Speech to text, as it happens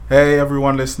Hey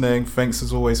everyone listening, thanks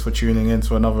as always for tuning in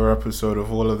to another episode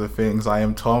of All of the Things. I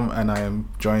am Tom and I am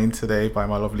joined today by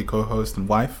my lovely co-host and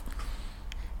wife,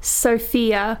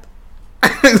 Sophia.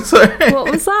 Sorry.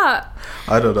 What was that?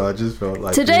 I don't know, I just felt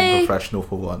like being professional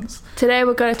for once. Today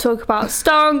we're going to talk about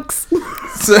stonks.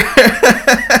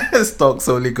 Stocks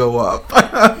only go up.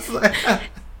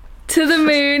 To the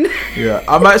moon. Yeah,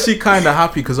 I'm actually kind of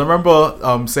happy because I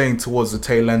remember saying towards the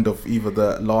tail end of either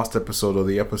the last episode or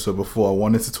the episode before, I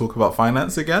wanted to talk about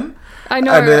finance again. I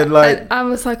know. And then, I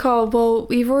was like, oh, well,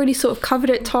 we've already sort of covered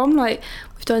it, Tom. Like,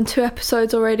 we've done 2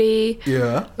 episodes already.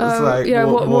 Yeah. It's like,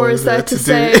 what more is there to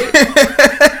say?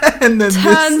 And then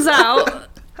turns out,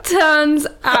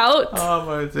 oh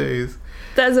my days,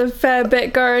 there's a fair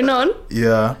bit going on.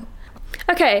 Yeah.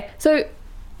 Okay, so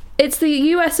it's the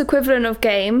US equivalent of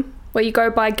game, where you go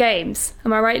buy games.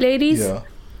 Am I right, ladies? Yeah.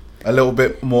 A little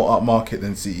bit more upmarket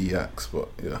than CEX, but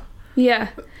yeah. Yeah.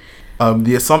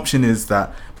 The assumption is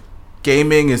that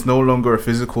gaming is no longer a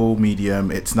physical medium.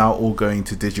 It's now all going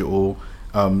to digital.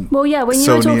 Well, yeah, when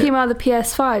you were talking about the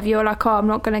PS5, you were like, oh, I'm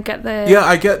not going to get the... Yeah,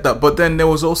 I get that. But then there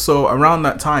was also, around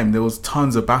that time, there was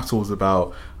tons of battles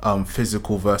about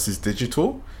physical versus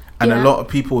digital. And a lot of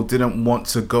people didn't want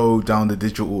to go down the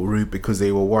digital route because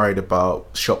they were worried about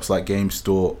shops like I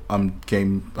want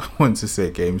to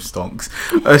say GameStonks.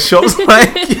 Shops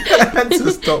like I had to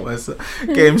stop myself.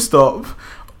 GameStop.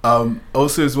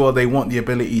 Also as well, they want the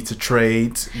ability to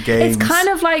trade games. It's kind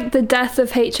of like the death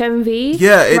of HMV.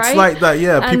 Yeah, it's right? like that.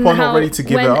 Yeah, people are not ready to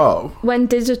give it up. When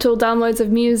digital downloads of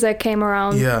music came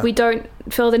around, we don't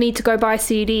feel the need to go buy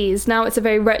CDs. Now it's a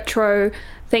very retro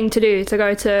thing to do, to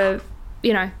go to,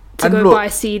 buy a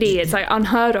CD. It's like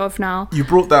unheard of now. You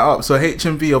brought that up. So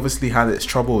HMV obviously had its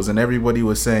troubles and everybody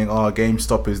was saying,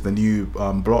 GameStop is the new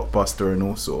Blockbuster and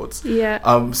all sorts.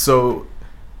 Yeah. So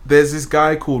there's this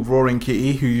guy called Roaring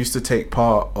Kitty who used to take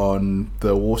part on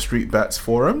the Wall Street Bets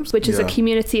forums. Which is a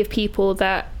community of people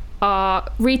that are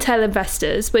retail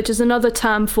investors, which is another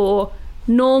term for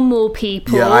normal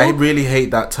people. Yeah, I really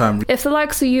hate that term. If the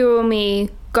likes of you or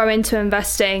me go into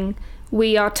investing,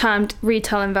 we are termed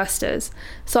retail investors.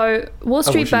 So Wall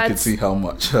Street Bets... I wish you could see how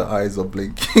much her eyes are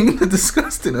blinking. The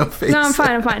disgust in her face. No, I'm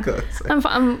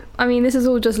fine. I mean, this is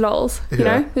all just lols, you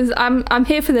know? I'm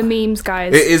here for the memes,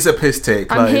 guys. It is a piss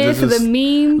take. I'm here for the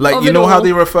meme. Like, you know how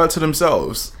they refer to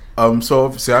themselves? So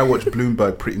obviously I watch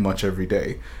Bloomberg pretty much every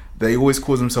day. They always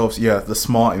call themselves, the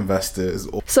smart investors.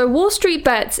 So Wall Street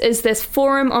Bets is this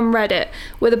forum on Reddit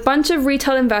with a bunch of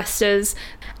retail investors.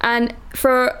 And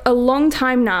for a long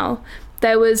time now,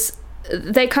 they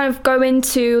kind of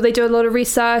they do a lot of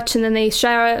research and then they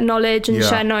share knowledge and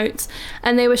share notes.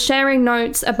 And they were sharing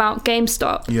notes about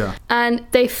GameStop. Yeah. And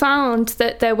they found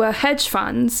that there were hedge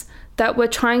funds that were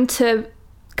trying to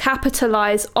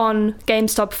capitalize on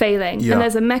GameStop failing. And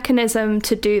there's a mechanism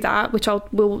to do that, which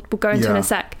we'll go into in a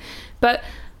sec. But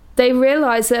they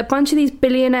realized that a bunch of these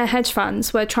billionaire hedge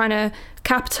funds were trying to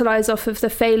capitalize off of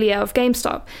the failure of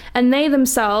GameStop. And they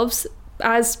themselves,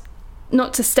 as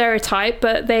not to stereotype,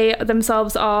 but they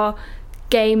themselves are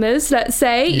gamers, let's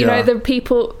say. You know, the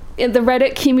people in the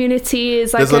Reddit community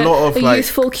is like a lot of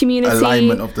youthful community.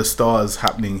 Alignment of the stars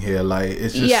happening here. Like,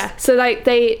 it's just... so like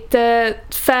the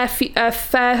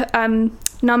fair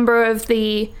number of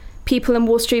the people in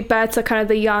Wall Street Bets are kind of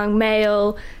the young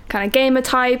male kind of gamer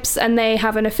types, and they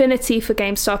have an affinity for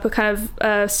GameStop, a kind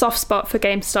of soft spot for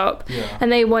GameStop,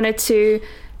 and they wanted to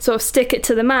sort of stick it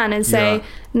to the man and say,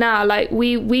 like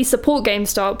we support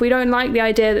GameStop. We don't like the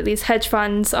idea that these hedge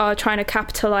funds are trying to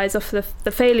capitalize off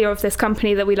the failure of this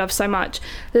company that we love so much.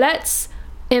 Let's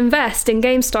invest in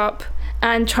GameStop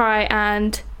and try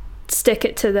and stick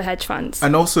it to the hedge funds.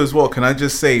 And also as well, can I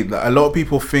just say that a lot of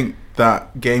people think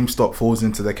that GameStop falls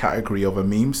into the category of a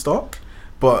meme stock.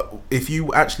 But if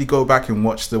you actually go back and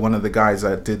watch one of the guys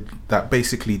that did that,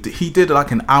 basically he did like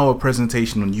an hour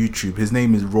presentation on YouTube. His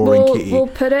name is Roaring Kitty. We'll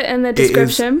put it in the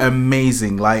description. It is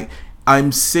amazing. Like,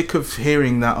 I'm sick of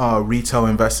hearing that retail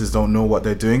investors don't know what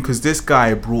they're doing, because this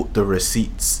guy brought the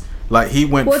receipts. Like, he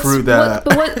went through the...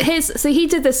 So he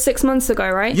did this 6 months ago,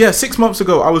 right? Yeah, 6 months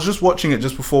ago. I was just watching it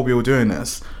just before we were doing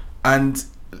this. And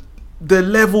the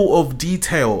level of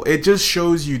detail, it just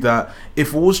shows you that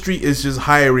if Wall Street is just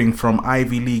hiring from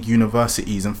Ivy League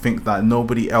universities and think that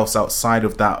nobody else outside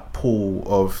of that pool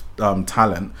of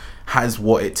talent has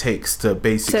what it takes to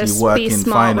basically To work be in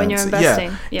smart finance. when you're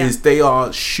investing. Yeah. Is they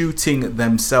are shooting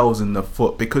themselves in the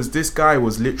foot, because this guy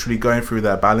was literally going through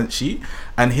their balance sheet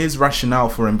and his rationale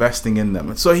for investing in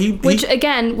them. So which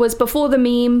again was before the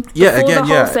meme, yeah, before again,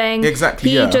 the whole thing.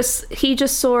 Exactly. He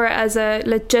just saw it as a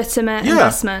legitimate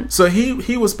investment. So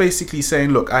he was basically saying,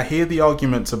 look, I hear the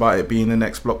arguments about it being the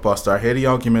next blockbuster. I hear the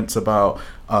arguments about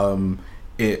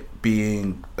it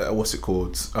being what's it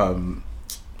called?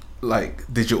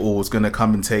 Like digital was going to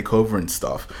come and take over and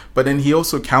stuff, but then he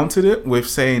also countered it with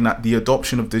saying that the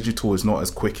adoption of digital is not as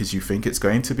quick as you think it's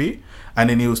going to be. And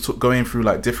then he was going through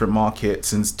like different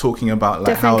markets and talking about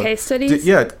like different case studies.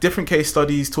 Different case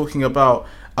studies, talking about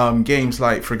games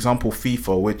like, for example,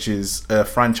 FIFA, which is a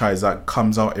franchise that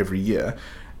comes out every year.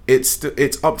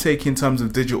 Its uptake in terms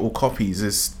of digital copies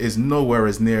is nowhere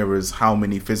as near as how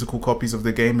many physical copies of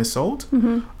the game is sold.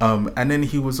 And then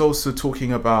he was also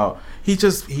talking about, he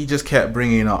just kept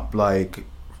bringing up like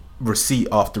receipt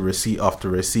after receipt after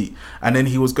receipt, and then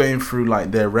he was going through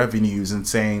like their revenues and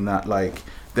saying that like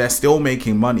they're still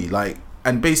making money, like,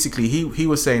 and basically he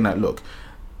was saying that, look,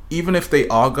 even if they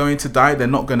are going to die, they're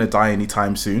not going to die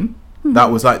anytime soon.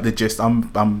 That was like the gist.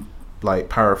 I'm like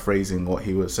paraphrasing what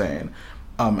he was saying.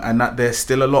 And that there's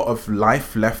still a lot of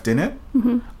life left in it.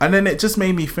 And then it just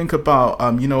made me think about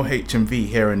HMV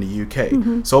here in the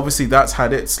UK. So obviously that's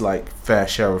had its like fair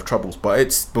share of troubles, but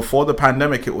it's before the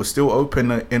pandemic, it was still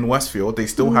open in Westfield. They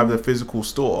still have the physical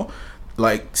store.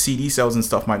 Like CD sales and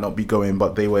stuff might not be going,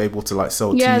 but they were able to like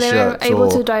sell t-shirts. They were able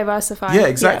to diversify. Yeah,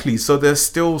 exactly. So there's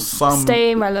still some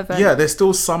staying relevant. Yeah, there's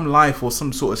still some life or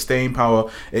some sort of staying power.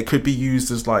 It could be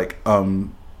used as like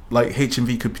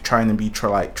HMV could be trying to be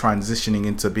transitioning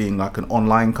into being like an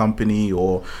online company,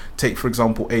 or take, for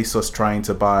example, ASOS trying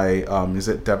to buy is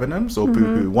it Debenhams or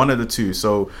Boohoo, one of the two.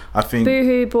 So I think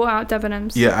Boohoo bought out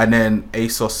Debenhams. Yeah, and then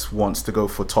ASOS wants to go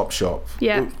for Topshop.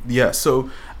 Yeah. So,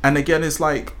 and again, it's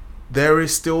like there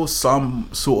is still some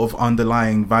sort of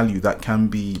underlying value that can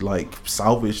be like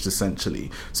salvaged essentially.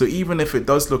 So even if it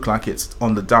does look like it's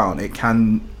on the down, it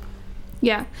can.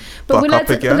 Yeah, but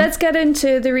let's get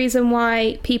into the reason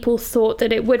why people thought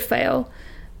that it would fail,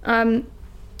 or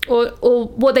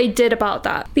what they did about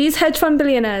that. These hedge fund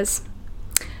billionaires,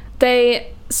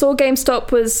 they saw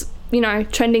GameStop was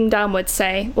trending downwards,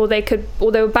 say, or they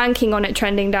were banking on it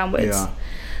trending downwards. Yeah.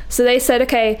 So they said,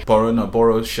 okay,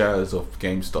 borrow shares of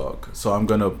GameStop. So I'm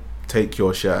gonna take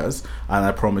your shares and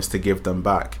I promise to give them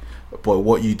back. But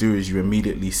what you do is you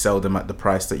immediately sell them at the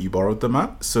price that you borrowed them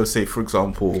at. So say, for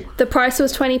example, the price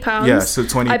was £20. Yeah, so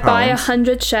 £20. I buy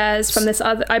 100 shares from this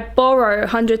other. I borrow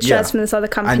 100 shares from this other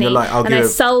company, and, you're like, I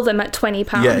sell them at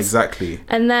 £20. Yeah, exactly.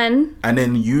 And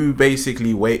then you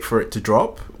basically wait for it to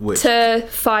drop to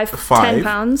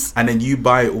 £10, and then you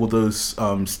buy all those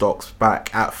stocks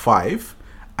back at £5,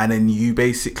 and then you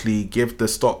basically give the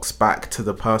stocks back to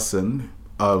the person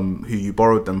who you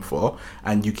borrowed them for,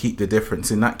 and you keep the difference.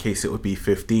 In that case, it would be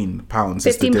 £15.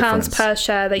 £15 per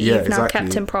share that you've now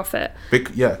kept in profit.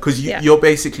 Because you're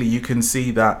basically, you can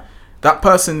see that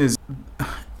person is.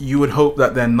 You would hope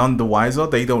that they're none the wiser.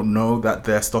 They don't know that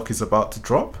their stock is about to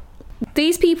drop.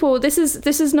 These people, this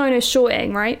is known as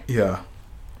shorting, right? Yeah.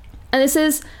 And this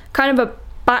is kind of a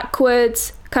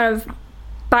backwards, kind of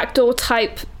backdoor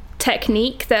type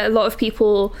technique that a lot of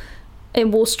people in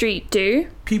Wall Street do.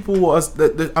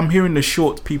 I'm hearing the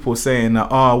short people saying that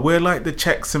we're like the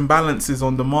checks and balances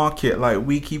on the market, like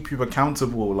we keep you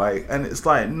accountable, like, and it's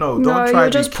like don't try. You're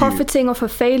just profiting off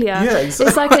of failure. Yeah, exactly.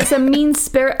 It's like it's a mean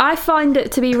spirit. I find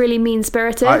it to be really mean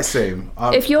spirited. Same.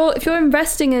 If you're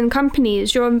investing in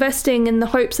companies, you're investing in the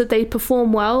hopes that they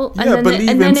perform well, and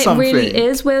then it really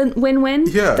is win-win.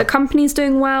 Yeah. The company's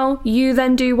doing well, you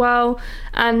then do well,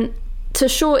 and to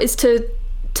short is to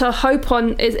hope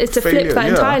on is to failure, flip that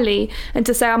entirely and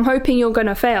to say, I'm hoping you're going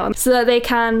to fail, so that they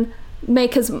can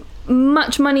make as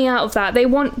much money out of that. They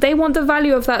want the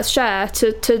value of that share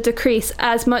to decrease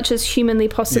as much as humanly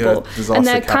possible. And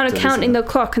they're kind of counting the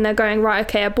clock, and they're going, right,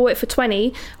 okay, I bought it for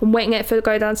 20, I'm waiting it for it to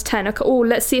go down to 10. Okay,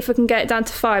 let's see if we can get it down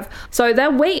to 5. So they're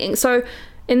waiting. So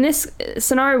in this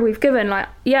scenario we've given, like,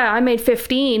 I made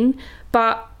 15,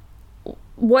 but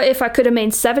what if I could have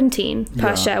made 17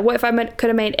 per share? What if I could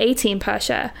have made 18 per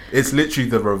share? It's literally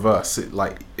the reverse.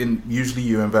 Usually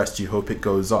you invest, you hope it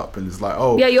goes up, and it's like,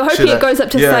 you're hoping it goes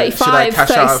up to 35, should I cash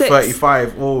 36. out at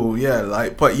 35? Oh yeah,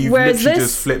 but you've literally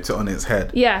just flipped it on its head.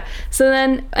 Yeah. So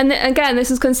then, and again, this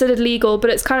is considered legal,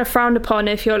 but it's kind of frowned upon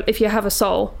if you have a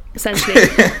soul, essentially.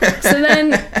 So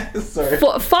then,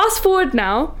 fast forward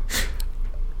now,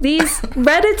 these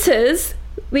Redditors,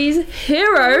 these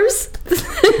heroes.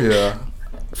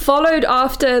 followed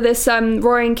after this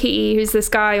Roaring Kitty, who's this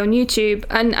guy on YouTube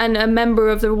and a member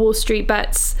of the Wall Street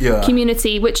Bets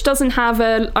community, which doesn't have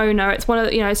an owner. It's one of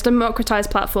the, it's a democratized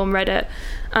platform, Reddit.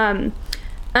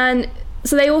 And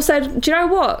so they all said, do you know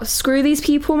what? Screw these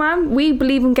people, man. We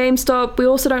believe in GameStop. We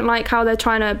also don't like how they're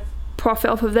trying to profit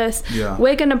off of this. Yeah.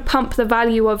 We're going to pump the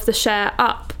value of the share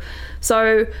up.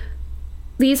 So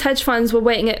these hedge funds were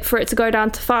waiting for it to go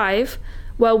down to 5.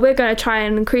 Well, we're going to try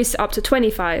and increase it up to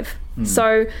 25.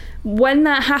 So when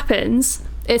that happens,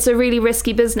 it's a really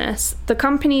risky business. The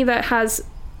company that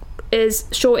is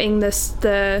shorting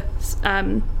shorting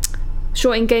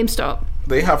GameStop.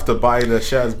 They have to buy the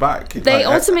shares back. They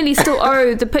ultimately still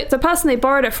owe the person they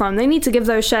borrowed it from. They need to give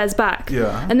those shares back.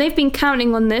 Yeah. And they've been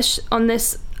counting on this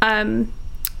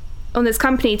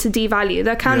company to devalue.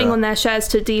 They're counting on their shares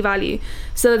to devalue,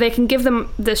 so they can give them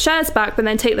the shares back, but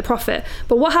then take the profit.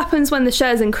 But what happens when the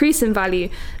shares increase in value?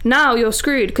 Now you're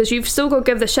screwed, because you've still got to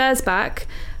give the shares back,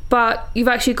 but you've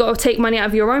actually got to take money out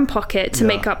of your own pocket to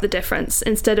make up the difference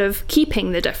instead of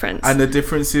keeping the difference. And the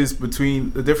difference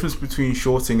between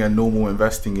shorting and normal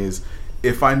investing is,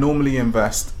 if I normally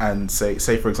invest and say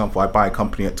for example I buy a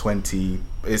company at 20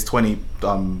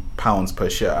 pounds per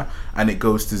share and it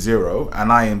goes to 0,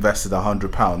 and I invested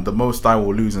 £100, the most I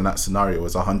will lose in that scenario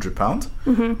is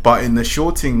 £100. But in the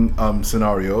shorting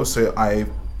scenario, so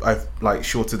I've like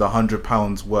shorted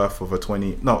 £100 worth of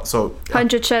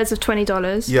 100 shares of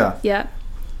 $20. Yeah.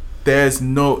 There's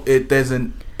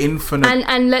an infinite,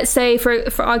 and let's say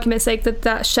for argument's sake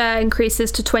that share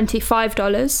increases to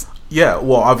 $25. Yeah,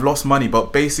 well, I've lost money,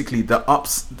 but basically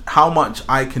how much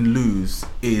I can lose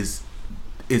is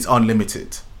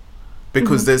unlimited,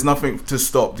 because there's nothing to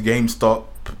stop the GameStop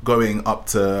going up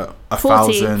to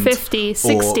 1,000, 50,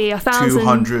 60, 1,000,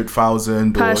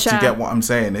 200,000, or share. to get what I'm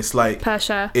saying. It's like per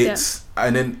share.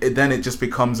 And then it just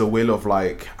becomes a will of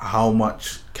like, how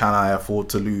much can I afford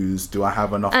to lose? Do I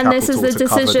have enough capital to cover this? And this is the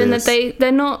decision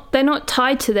that they're not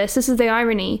tied to this. This is the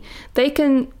irony. They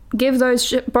can give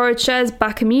those borrowed shares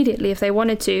back immediately if they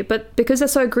wanted to, but because they're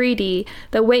so greedy,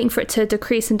 they're waiting for it to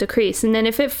decrease, and then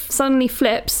if it suddenly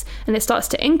flips and it starts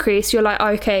to increase, you're like,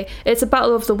 okay, it's a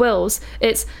battle of the wills.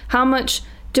 It's how much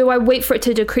do I wait for it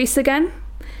to decrease again?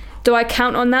 Do I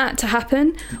count on that to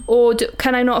happen, or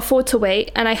can I not afford to wait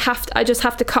and I just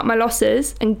have to cut my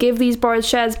losses and give these borrowed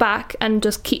shares back and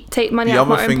just take money out of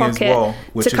my own pocket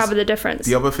to cover the difference?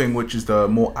 The other thing, which is the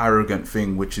more arrogant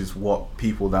thing, which is what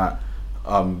people that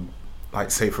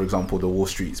like say for example the Wall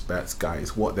Street Bets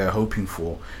guys, what they're hoping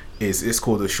for is, it's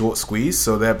called a short squeeze.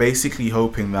 So they're basically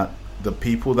hoping that the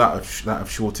people that have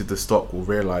shorted the stock will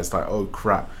realize, like, oh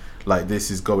crap, like this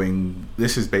is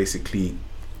basically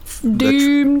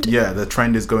doomed. The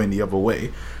trend is going the other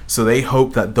way. So they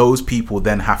hope that those people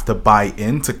then have to buy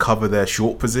in to cover their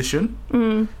short position.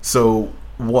 So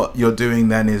what you're doing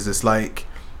then is, it's like,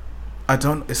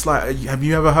 it's like, have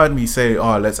you ever heard me say,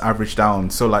 oh, let's average down?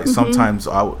 So like sometimes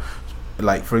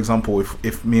like for example,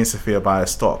 if me and Sophia buy a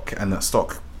stock and that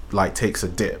stock like takes a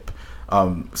dip,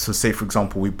 so say for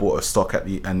example we bought a stock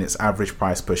and its average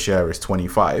price per share is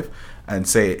 25, and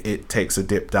say it takes a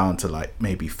dip down to like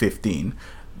maybe 15,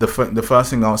 the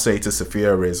first thing I'll say to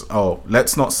Sophia is, oh,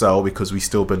 let's not sell because we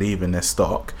still believe in this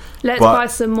stock. Let's buy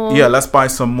some more. Yeah, let's buy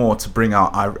some more to bring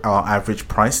our average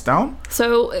price down.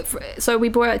 So we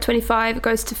bought it at 25, it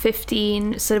goes to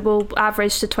 15, so we'll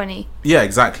average to 20. Yeah,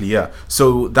 exactly, yeah.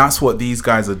 So that's what these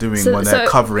guys are doing when they're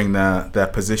covering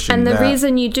their position. And the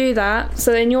reason you do that,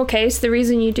 so in your case, the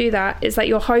reason you do that is that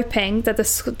you're hoping that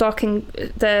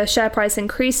the share price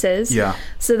increases,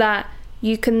 so that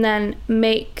you can then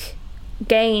make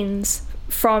gains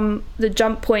from the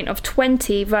jump point of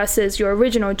 20 versus your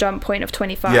original jump point of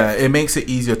 25. Yeah, it makes it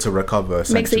easier to recover,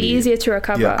 essentially. Makes it easier to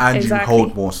recover. Yeah, and exactly. You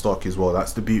hold more stock as well.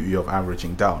 That's the beauty of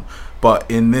averaging down. But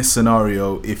in this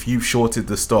scenario, if you've shorted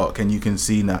the stock and you can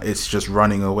see that it's just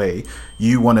running away,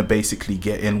 you want to basically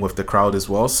get in with the crowd as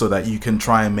well, so that you can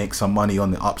try and make some money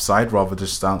on the upside rather than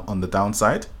just on the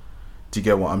downside. Do you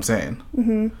get what I'm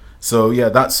saying? So yeah,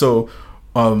 that's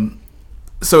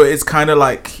so it's kind of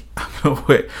like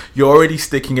you're already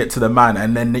sticking it to the man,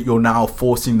 and then you're now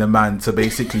forcing the man to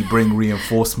basically bring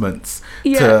reinforcements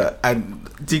and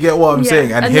do you get what I'm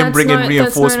saying? And him bringing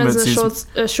reinforcements is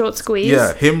a short squeeze.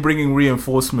 Yeah, him bringing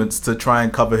reinforcements to try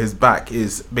and cover his back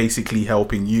is basically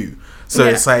helping you. So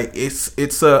it's like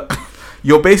it's a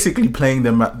you're basically playing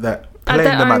them at their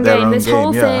own game. This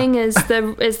whole thing is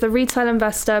the retail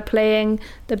investor playing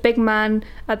the big man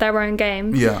at their own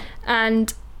game. Yeah.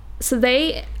 And so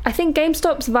I think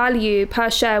GameStop's value per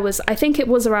share was, I think it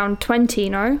was around 20,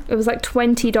 no? It was like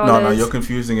 $20. No, you're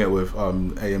confusing it with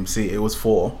AMC. It was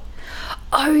 4.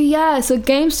 Oh yeah, so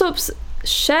GameStop's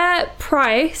share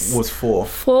price was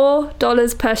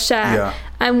 $4 per share. Yeah.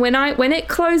 And when it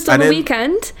closed on the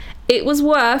weekend, it was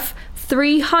worth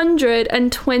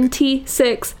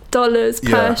 $326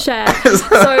 per share.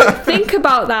 So think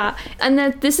about that. And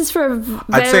then this is for various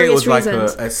I'd say it was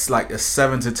reasons. like a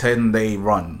 7 to 10 day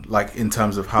run, like in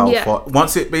terms of how far.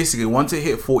 Once it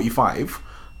hit 45,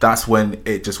 that's when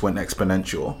it just went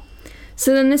exponential.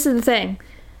 So then this is the thing.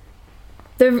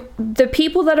 The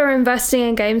people that are investing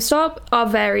in GameStop are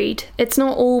varied. It's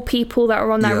not all people that are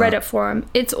on that Reddit forum.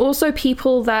 It's also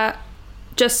people that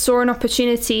just saw an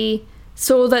opportunity,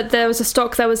 saw that there was a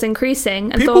stock that was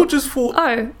increasing, and thought,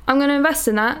 oh, I'm going to invest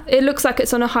in that. It looks like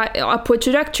it's on a high upward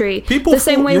trajectory. The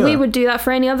same way we would do that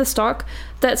for any other stock.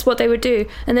 That's what they would do.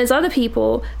 And there's other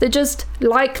people that just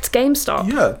liked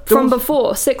GameStop from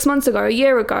before, 6 months ago, a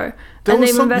year ago, and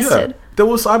they've invested.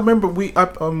 I remember we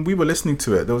were listening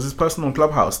to it. There was this person on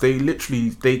Clubhouse. They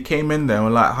came in there and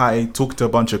were like, hi, talking to a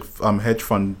bunch of hedge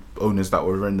fund owners that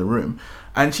were in the room.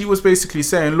 And she was basically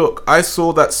saying, look, I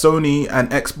saw that Sony and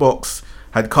Xbox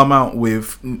had come out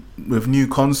with new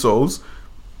consoles.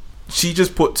 She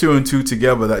just put 2 and 2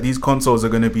 together that these consoles are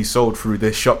going to be sold through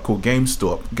this shop called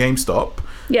GameStop.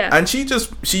 Yeah. And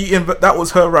that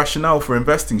was her rationale for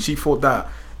investing. She thought that.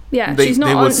 Yeah, she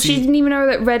didn't even know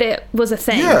that Reddit was a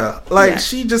thing. Yeah,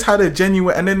 she just had a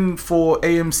genuine. And then for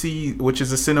AMC, which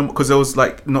is a cinema, because there was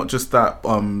like not just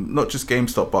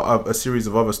GameStop, but a series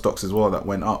of other stocks as well that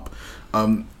went up.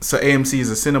 So AMC is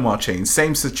a cinema chain,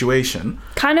 same situation.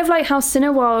 Kind of like how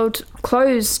Cineworld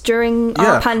closed during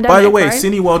our pandemic. By the way, right?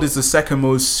 Cineworld is the second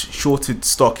most shorted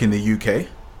stock in the UK.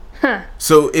 Huh.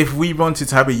 So if we wanted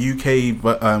to have a UK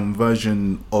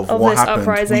version of what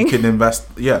happened, we can invest.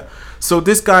 Yeah. So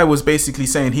this guy was basically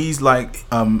saying he's like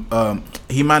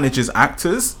he manages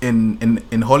actors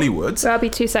in Hollywood. So I'll be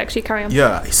too sexy. Carry on.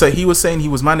 Yeah. So he was saying he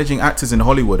was managing actors in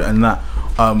Hollywood, and that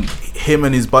him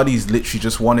and his buddies literally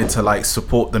just wanted to like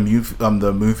support the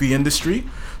movie industry.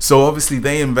 So obviously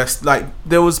they invest. Like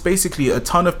there was basically a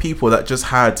ton of people that just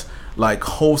had like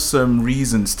wholesome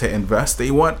reasons to invest.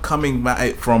 They weren't coming at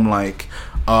it from like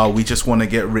we just want to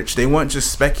get rich. They weren't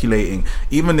just speculating.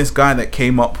 Even this guy that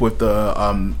came up with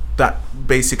the that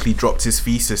basically dropped his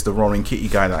thesis, the Roaring Kitty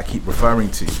guy that I keep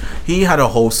referring to, he had a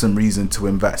wholesome reason to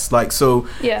invest. Like, so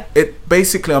it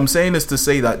basically, I'm saying this to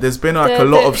say that there's been like a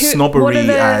lot of snobbery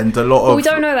and a lot of. We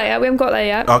don't know that yet. We haven't got there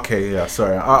yet. Okay, yeah,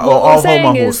 sorry. I'll hold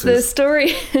my horses. The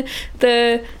story,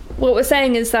 what we're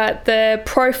saying is that the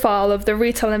profile of the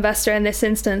retail investor in this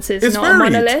instance is not a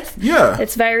monolith. Yeah.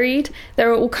 It's varied.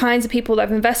 There are all kinds of people that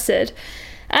have invested.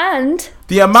 And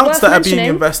the amounts that are being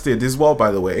invested as well,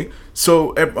 by the way.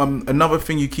 So another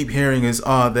thing you keep hearing is,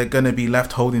 they're going to be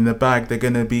left holding the bag. They're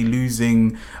going to be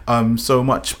losing so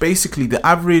much. Basically, the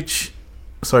average...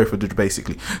 Sorry for the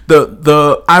basically.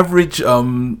 The average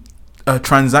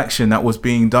transaction that was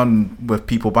being done with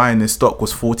people buying this stock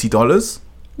was $40.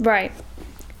 Right.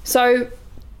 So,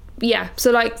 yeah.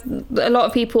 So, like, a lot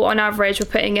of people on average were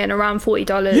putting in around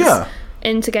 $40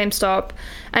 into GameStop.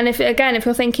 And if you're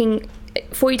thinking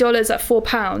 $40 at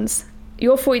 £4,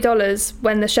 your $40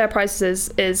 when the share price is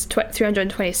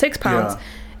 £326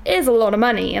 is a lot of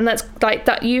money. And that's like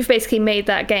that. You've basically made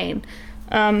that gain.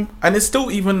 And it's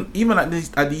still even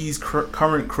at these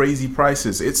current crazy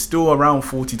prices, it's still around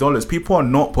 $40. People are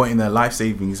not putting their life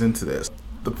savings into this.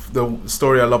 The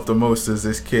story I love the most is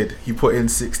this kid. He put in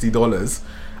 $60,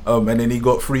 and then he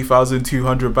got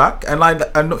 $3,200 back.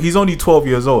 And he's only 12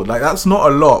 years old. Like, that's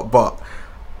not a lot, but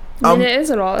I mean, it is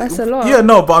a lot. That's a lot. Yeah,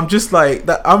 no, but I'm just like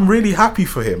that. I'm really happy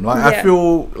for him. Like, I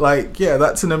feel like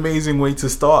that's an amazing way to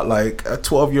start. Like a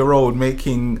 12-year-old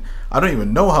making, I don't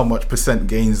even know how much percent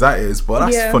gains that is,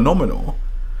 but that's phenomenal.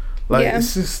 Like,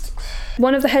 it's just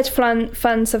one of the hedge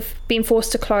funds have been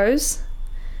forced to close.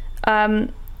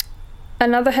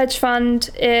 Another hedge fund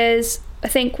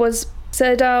was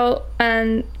Citadel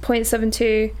and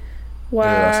 .72 were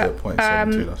that's it,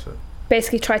 .72, that's it.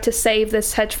 Basically tried to save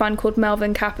this hedge fund called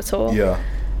Melvin Capital. Yeah.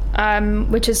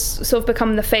 Which has sort of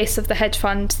become the face of the hedge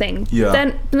fund thing.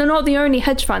 Yeah. They're not the only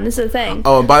hedge fund. This is the thing.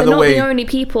 Oh, and by the way, they're not the only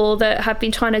people that have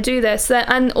been trying to do this.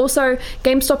 And also,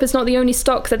 GameStop is not the only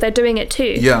stock that they're doing it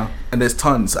to. Yeah, and there's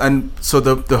tons. And so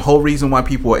the whole reason why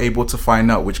people were able to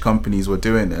find out which companies were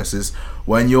doing this is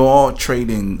when you're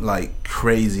trading like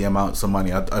crazy amounts of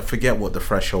money. I forget what the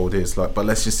threshold is, like, but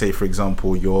let's just say, for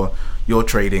example, you're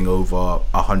trading over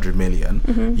 100 million.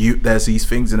 Mm-hmm. There's these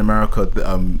things in America.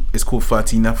 It's called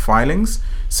 13F filings.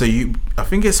 So I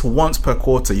think it's once per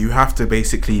quarter. You have to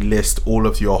basically list all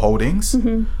of your holdings.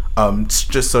 Mm-hmm.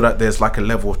 just so that there's like a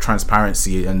level of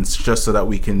transparency, and just so that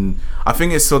we can, I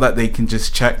think it's so that they can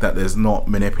just check that there's not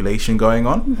manipulation going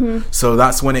on. So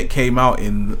that's when it came out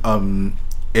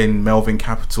in Melvin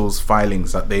Capital's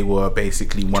filings that they were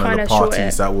basically one of the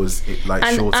parties that was like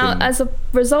shorting. As a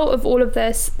result of all of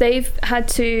this, they've had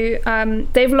to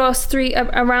they've lost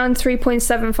around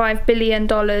 $3.75 billion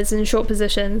in short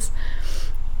positions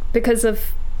because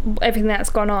of everything that's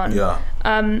gone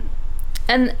on.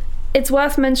 And it's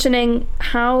worth mentioning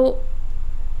how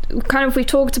kind of we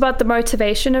talked about the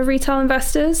motivation of retail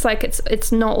investors. Like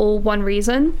it's not all one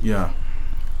reason.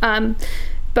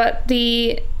 But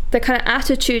the kind of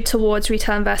attitude towards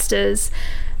retail investors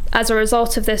as a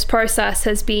result of this process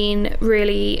has been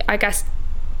really, I guess,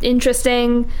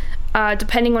 interesting.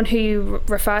 Depending on who you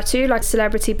refer to, like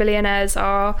celebrity billionaires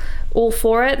are all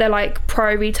for it. They're like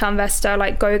pro retail investor,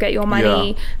 like go get your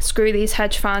money, screw these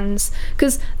hedge funds,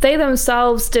 because they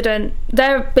themselves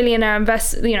they're billionaire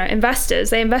investors.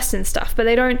 They invest in stuff, but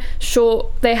they don't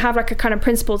they have like a kind of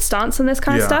principled stance on this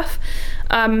kind of stuff.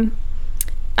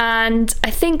 And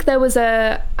I think there was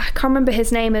I can't remember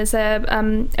his name, is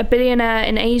a billionaire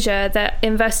in Asia that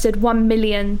invested $1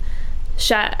 million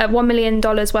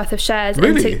worth of shares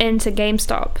into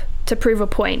GameStop to prove a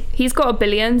point. He's got $1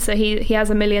 billion, so he has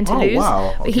 $1 million to lose.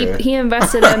 Wow. Okay. But he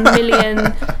invested $1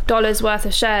 million worth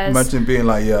of shares. Imagine being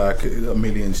like, $1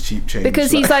 million's cheap change.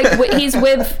 Because he's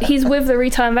with the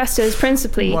retail investors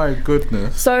principally. My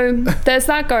goodness. So there's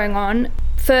that going on.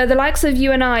 For the likes of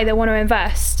you and I that want to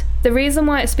invest, the reason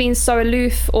why it's been so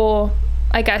aloof, or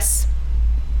I guess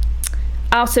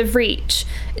out of reach,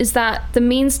 is that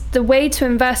the way to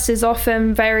invest is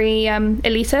often very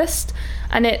elitist,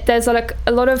 and there's like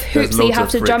a lot of hoops that you have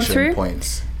to jump through.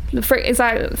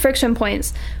 Friction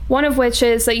points. One of which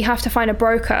is that you have to find a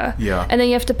broker, and then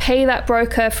you have to pay that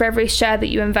broker for every share that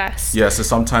you invest. So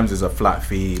sometimes there's a flat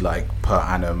fee, like per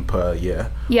annum, per year,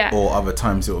 or other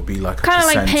times it will be like a kind of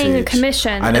percentage. like paying a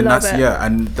commission, and then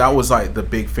and that was like the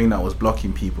big thing that was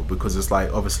blocking people, because it's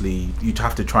like obviously you'd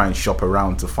have to try and shop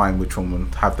around to find which one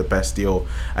would have the best deal,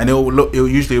 and it'll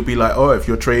usually be like, oh, if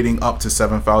you're trading up to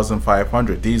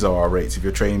 7,500, these are our rates. If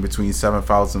you're trading between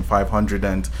 7,500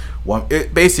 and one,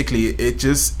 it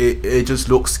just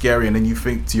looks scary, and then you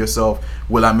think to yourself,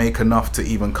 will I make enough to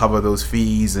even cover those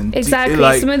fees? And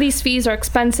some of these fees are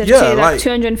expensive too, like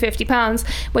 £250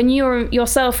 when you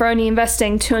yourself are only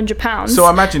investing £200. So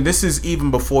imagine this is even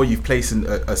before you've placed in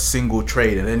a single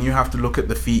trade, and then you have to look at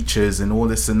the features and all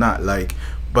this and that, like.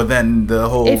 But then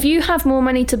if you have more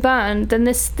money to burn, then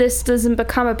this doesn't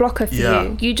become a blocker for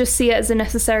you. You just see it as a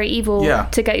necessary evil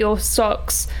to get your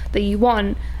stocks that you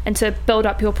want and to build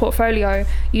up your portfolio.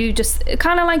 You just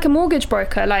kind of like a mortgage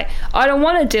broker. Like, I don't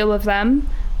want to deal with them,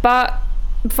 but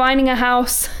finding a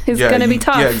house is going to be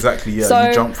tough. So you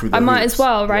jump through the hoops. Might as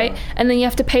well, right? And then you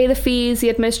have to pay the fees,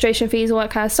 the administration fees, all that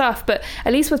kind of stuff. But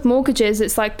at least with mortgages,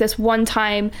 it's like this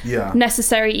one-time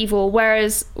necessary evil.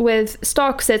 Whereas with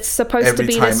stocks, it's supposed to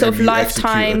be this sort of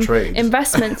lifetime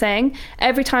investment thing.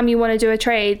 Every time you want to do a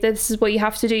trade, this is what you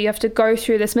have to do. You have to go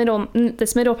through this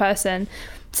middle person.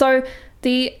 So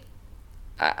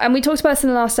and we talked about this in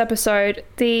the last episode,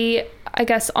 I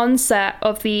guess, onset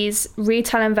of these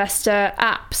retail investor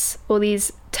apps, or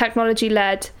these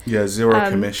technology-led zero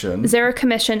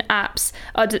commission apps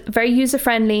are very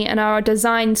user-friendly and are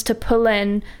designed to pull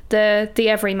in the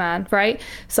everyman, right?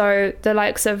 So the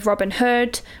likes of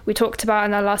Robinhood, we talked about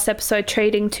in our last episode,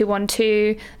 Trading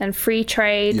 212 and Free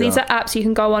Trade. These are apps you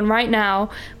can go on right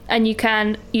now, and you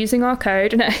can, using our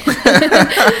code,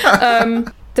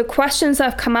 the questions that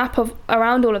have come up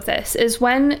around all of this is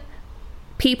when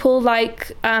people like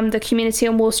the community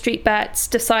on Wall Street Bets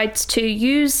decides to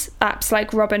use apps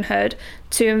like Robinhood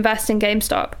to invest in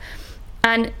GameStop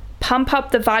and pump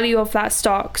up the value of that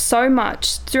stock so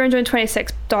much,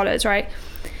 $326, right?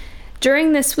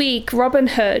 During this week,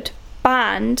 Robinhood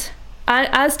banned,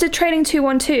 as did Trading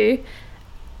 212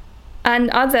 and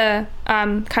other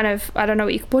kind of, I don't know,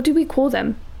 what do we call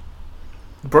them?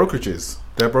 Brokerages.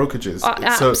 They're brokerages.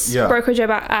 Apps, brokerage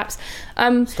about apps.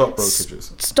 Stock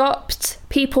brokerages. Stopped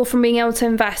people from being able to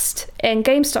invest in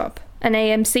GameStop and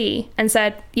AMC and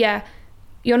said, you're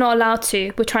not allowed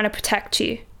to. We're trying to protect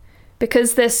you.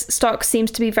 Because this stock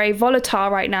seems to be very volatile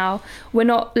right now, we're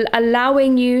not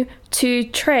allowing you to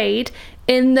trade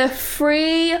in the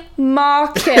free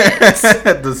market.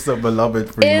 This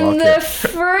beloved free market. In the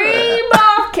free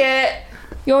market,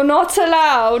 you're not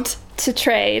allowed to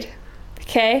trade.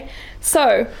 Okay?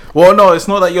 So, well, no, it's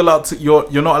not that you're not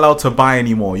allowed to buy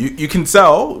anymore. You can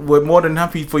sell. We're more than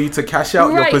happy for you to cash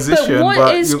out your position. But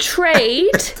what is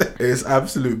trade? It's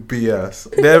absolute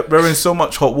BS. They're in so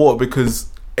much hot water because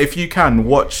if you can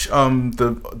watch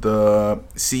the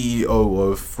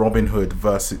CEO of Robinhood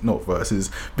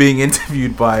being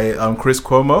interviewed by Chris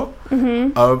Cuomo,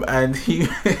 and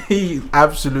he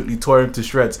absolutely tore him to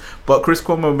shreds. But Chris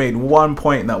Cuomo made one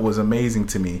point that was amazing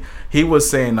to me. He was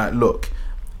saying that, look,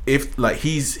 if like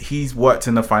he's worked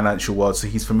in the financial world, so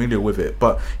he's familiar with it,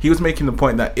 but he was making the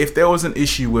point that if there was an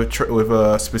issue with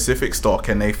a specific stock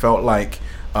and they felt like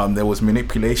there was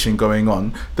manipulation going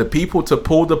on, the people to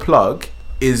pull the plug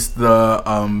is the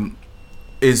oh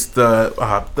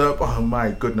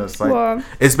my goodness, like what?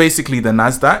 It's basically the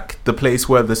NASDAQ, the place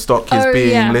where the stock is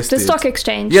being listed. The stock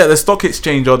exchange. Yeah, the stock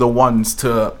exchange are the ones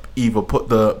to either put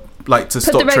the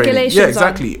stop trading. Yeah,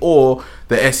 exactly. Or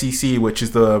the SEC, which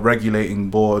is the regulating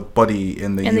body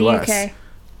in the US. The UK.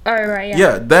 Oh right, yeah.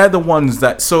 Yeah, they're the ones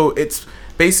that. So it's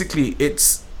basically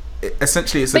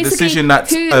essentially a decision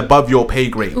that's above your pay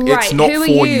grade. Right. It's not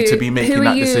for you to be making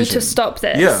that decision. Who are you to stop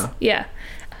this? Yeah.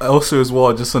 Also, as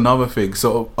well, just another thing.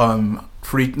 So, not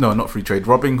free trade.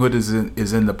 Robinhood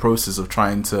is in the process of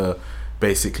trying to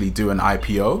basically do an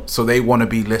IPO. So they want to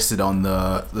be listed on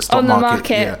the stock market.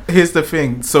 Yeah. Here's the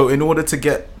thing. So in order to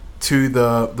get to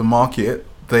the market,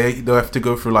 they'll have to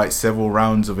go through like several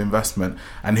rounds of investment.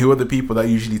 And who are the people that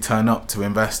usually turn up to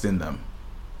invest in them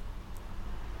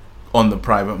on the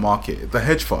private market? The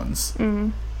hedge funds.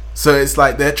 So it's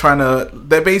like they're trying to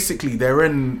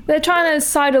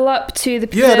sidle up to the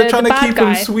they're trying to keep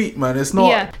them sweet, man. It's not.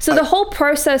 Yeah. So the whole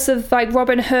process of like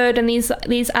Robinhood and these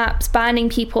apps banning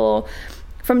people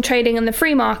from trading in the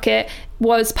free market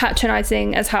was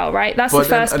patronizing as hell, right? That's the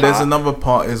first part. There's another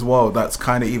part as well that's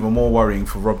kind of even more worrying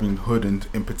for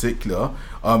Robinhood in particular.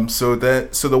 So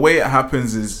the way it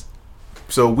happens is,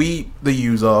 so we, the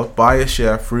user, buy a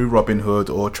share through Robinhood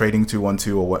or Trading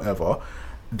 212 or whatever.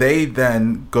 They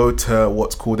then go to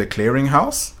what's called a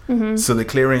clearinghouse. So the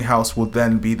clearinghouse will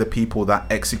then be the people that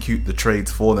execute the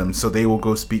trades for them. So they will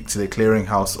go speak to the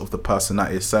clearinghouse of the person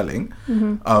that is selling.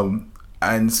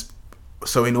 And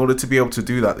so in order to be able to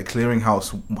do that, the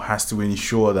clearinghouse has to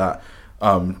ensure that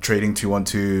Trading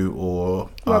 212 or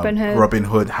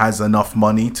Robinhood has enough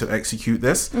money to execute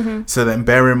this. So then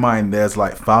bear in mind, there's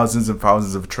like thousands and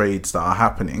thousands of trades that are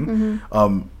happening.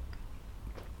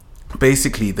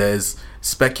 Basically, there's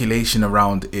speculation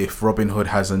around if Robinhood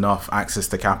has enough access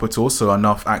to capital, so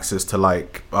enough access to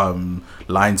like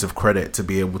lines of credit to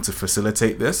be able to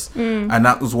facilitate this. And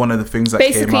that was one of the things that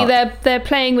basically came up. They're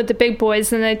playing with the big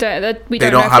boys, and we don't know if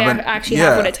they actually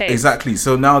have what it takes. Exactly.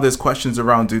 So now there's questions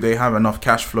around: do they have enough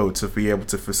cash flow to be able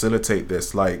to facilitate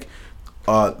this? Like,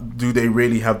 do they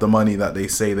really have the money that they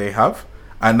say they have?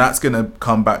 And that's going to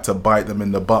come back to bite them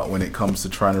in the butt when it comes to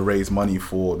trying to raise money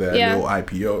for their little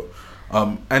IPO.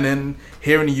 And then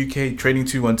here in the UK, Trading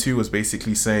 212 was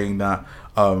basically saying that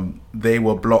they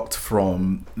were blocked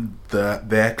from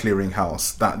their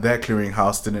clearinghouse. That their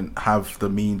clearinghouse didn't have the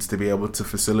means to be able to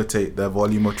facilitate their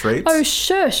volume of trades. Oh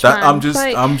shush, man. I'm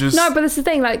just. No, but this is the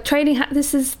thing. Like trading,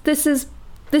 this is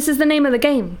the name of the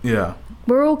game. Yeah.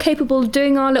 We're all capable of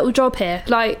doing our little job here.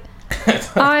 Like,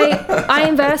 I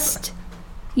invest.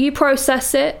 You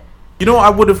process it. You know what I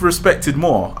would have respected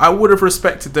more? I would have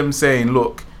respected them saying,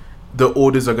 look, the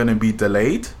orders are going to be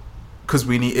delayed because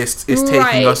it's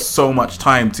taking us so much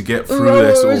time to get through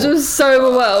this. We're just so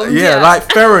overwhelmed.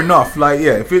 Like fair enough. Like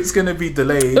if it's going to be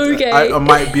delayed, I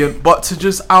might be. But to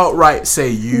just outright say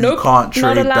you can't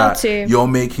trade that, you're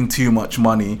making too much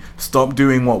money. Stop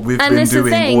doing what we've been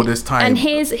doing all this time. And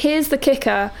here's the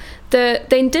kicker. They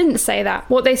didn't say that.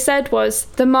 What they said was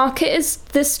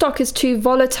this stock is too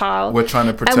volatile. We're trying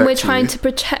to protect you. And we're trying to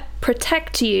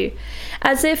protect you.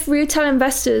 As if retail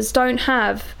investors don't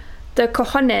have the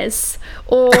cojones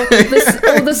or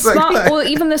the smart or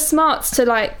even the smarts to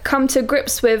like come to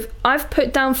grips with, I've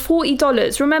put down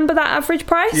 $40. Remember that average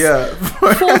price? Yeah.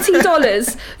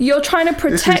 $40. You're trying to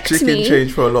protect this is chicken me.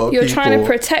 Change for a lot of You're people. trying to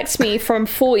protect me from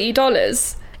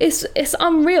 $40. It's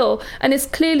unreal, and it's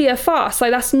clearly a farce.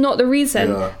 Like that's not the reason.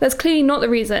 Yeah. That's clearly not the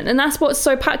reason, and that's what's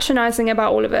so patronizing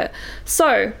about all of it.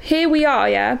 So here we are,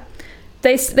 yeah.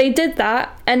 They did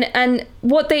that, and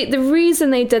the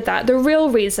reason they did that, the real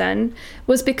reason,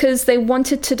 was because they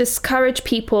wanted to discourage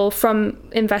people from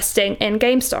investing in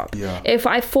GameStop. Yeah. If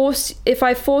I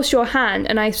force your hand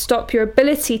and I stop your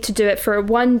ability to do it for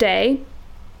one day.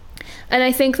 And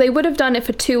I think they would have done it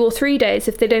for 2 or 3 days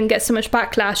if they didn't get so much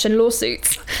backlash and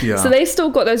lawsuits. Yeah. So they still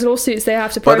got those lawsuits they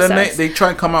have to process. But then they try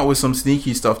and come out with some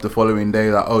sneaky stuff the following day,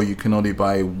 that you can only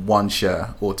buy 1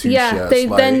 share or 2 shares.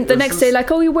 Yeah, then the next day, like,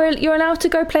 you're allowed to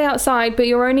go play outside, but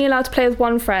you're only allowed to play with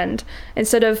 1 friend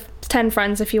instead of 10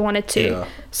 friends if you wanted to. Yeah.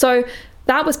 So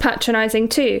that was patronizing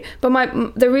too. But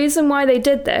the reason why they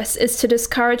did this is to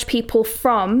discourage people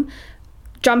from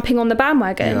jumping on the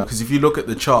bandwagon. Yeah, because if you look at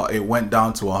the chart, it went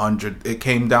down to 100. It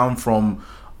came down from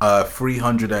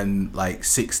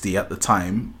 360 at the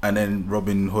time, and then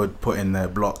Robinhood put in their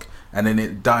block, and then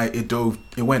it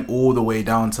went all the way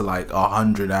down to like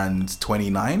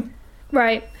 129.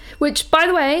 Right, which by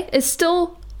the way is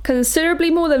still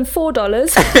considerably more than $4.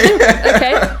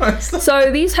 Okay,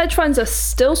 so these hedge funds are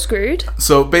still screwed.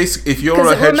 So basically, if you're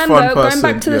a hedge fund person, going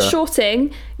back to the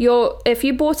shorting, if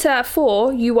you bought it at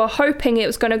 4, you were hoping it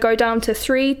was going to go down to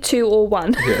 3, 2, or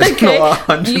 1. Okay,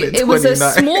 it was a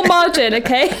small margin.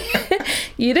 Okay,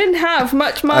 you didn't have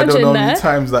much margin there. I don't know how many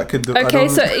times that could do. Okay,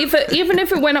 so even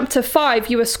if it went up to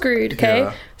 5, you were screwed.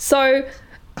 Okay, so.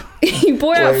 You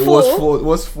bought out 4.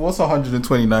 What's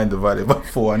 129 divided by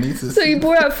 4? I need to. So you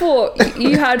bought out 4.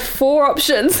 You had 4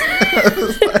 options.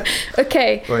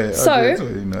 Okay, so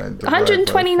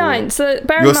 129. So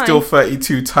bear in mind, you're still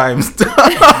 32 times.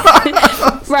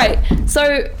 Right.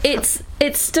 So it's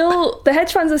still, the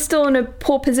hedge funds are still in a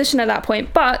poor position at that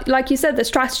point. But like you said, the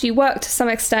strategy worked to some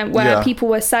extent, where people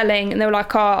were selling and they were like,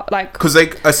 because they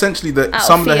essentially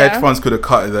some of the hedge funds could have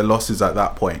cut their losses at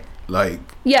that point. Like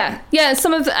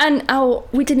some of the,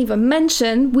 we did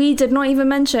not even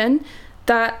mention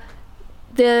that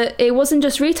it wasn't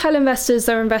just retail investors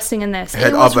that are investing in this.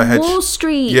 It was Wall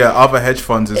Street. Yeah, other hedge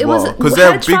funds as well, because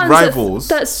they're big rivals.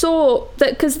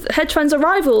 Because hedge funds are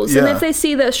rivals, and if they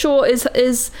see that short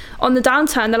is on the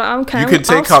downturn, they're like, okay, you could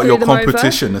take out your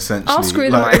competition essentially. I'll screw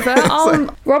them over.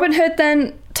 Robinhood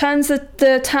then turns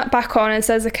the tap back on and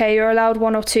says, okay, you're allowed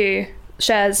 1 or 2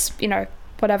 shares,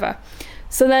 whatever.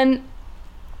 So then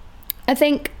I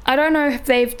don't know if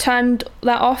they've turned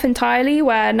that off entirely,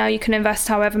 where now you can invest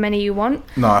however many you want.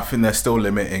 No, I think they're still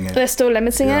limiting it. They're still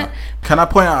limiting it. Can I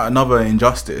point out another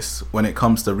injustice when it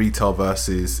comes to retail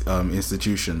versus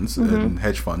institutions and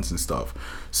hedge funds and stuff?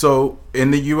 So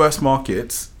in the US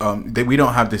markets, we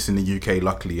don't have this in the UK,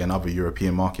 luckily, and other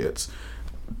European markets.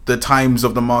 The times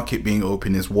of the market being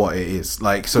open is what it is.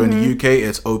 Like, so in the UK,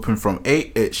 it's open from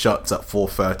 8, it shuts at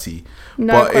 4:30.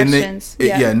 No questions.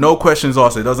 No questions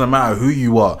asked. It doesn't matter who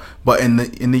you are. But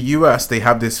in the US, they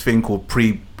have this thing called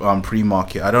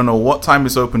pre-market. I don't know what time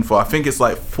it's open for. I think it's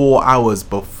like 4 hours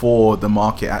before the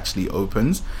market actually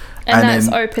opens. And that's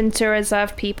open to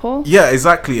reserve people? Yeah,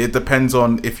 exactly. It depends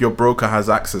on if your broker has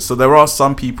access. So there are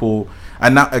some people,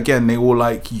 and that, again, they will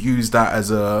like use that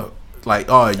as a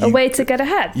way to get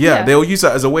ahead. They'll use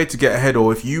that as a way to get ahead,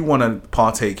 or if you want to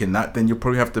partake in that, then you'll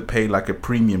probably have to pay like a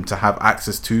premium to have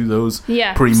access to those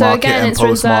pre-market so again, and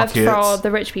post-market for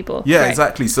the rich people.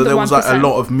 Exactly. So there was like a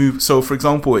lot of move. So for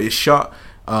example, it shut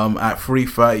at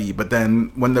 3:30, but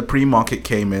then when the pre-market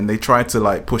came in, they tried to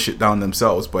like push it down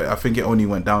themselves, but I think it only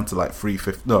went down to like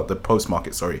 3:50. No, the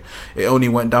post-market, sorry, it only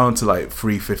went down to like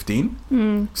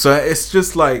 3:15. So it's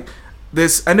just like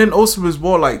this, and then also as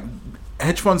well, like,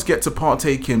 hedge funds get to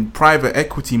partake in private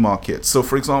equity markets. So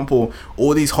for example,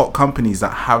 all these hot companies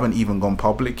that haven't even gone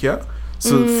public yet.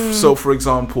 So for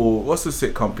example, what's the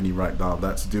SIT company right now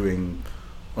that's doing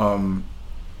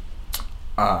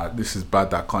this is bad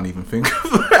that I can't even think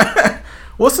of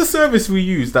what's the service we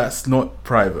use that's not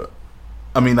private?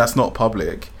 I mean, that's not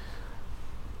public.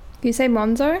 You say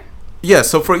Monzo? Yeah,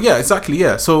 so exactly.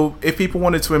 So if people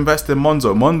wanted to invest in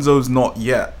Monzo's not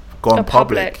yet gone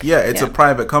public. It's a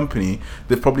private company.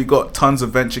 They've probably got tons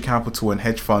of venture capital and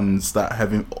hedge funds that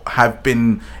have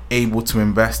been able to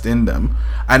invest in them.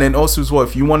 And then also as well,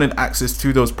 if you wanted access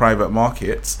to those private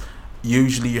markets,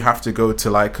 usually you have to go to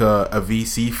like a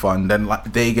VC fund, and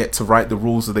like they get to write the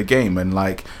rules of the game, and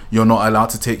like you're not allowed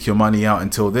to take your money out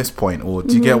until this point. Or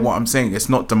do you get what I'm saying? It's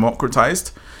not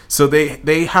democratized. So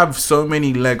they have so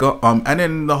many leg up, and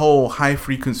then the whole high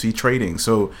frequency trading.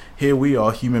 So here we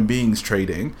are, human beings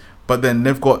trading, but then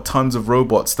they've got tons of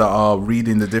robots that are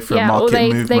reading the different market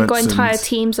movements. They've got entire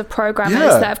teams of programmers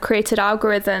that have created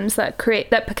algorithms that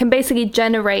can basically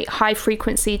generate high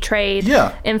frequency trade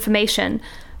information.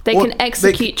 They can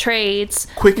execute trades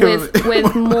quicker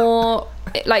with more.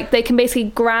 Like, they can basically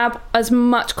grab as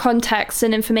much context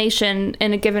and information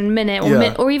in a given minute,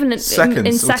 or even in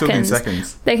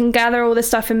seconds. They can gather all this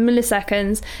stuff in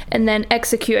milliseconds and then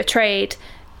execute a trade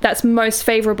that's most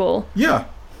favorable.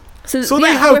 So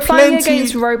they have we're fighting plenty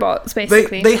against robots,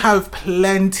 basically. They have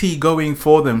plenty going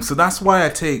for them. So that's why I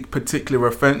take particular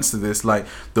offense to this. Like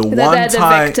the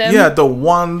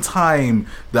one time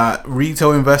that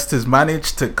retail investors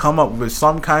managed to come up with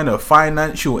some kind of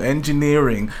financial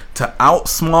engineering to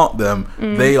outsmart them,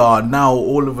 they are now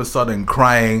all of a sudden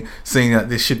crying, saying that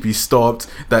this should be stopped,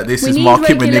 that this is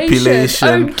market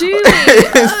manipulation. Oh, do we?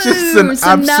 It's just an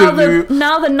absolute.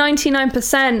 Now the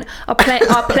 99%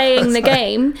 are playing the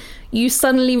game. You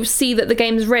suddenly see that the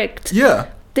game's rigged. Yeah.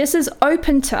 This is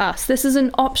open to us. This is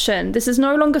an option. This is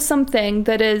no longer something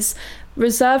that is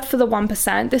reserved for the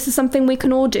 1%. This is something we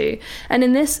can all do. And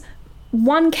in this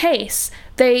one case,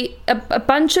 a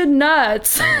bunch of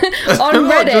nerds on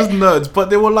Not Reddit. just nerds, but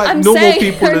they were like normal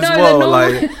people as well.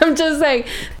 Like I'm just saying,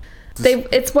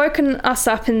 it's woken us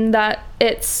up in that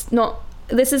it's not.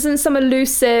 This isn't some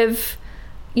elusive,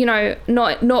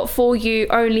 not for you,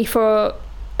 only for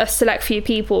a select few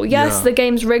people. Yes, the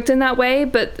game's rigged in that way,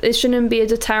 but it shouldn't be a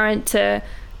deterrent to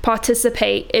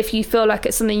participate if you feel like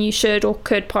it's something you should or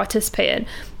could participate in.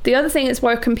 The other thing it's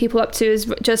woken people up to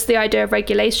is just the idea of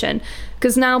regulation,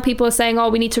 because now people are saying,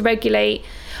 we need to regulate.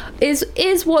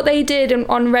 Is what they did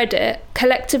on Reddit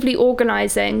collectively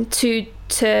organizing to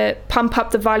pump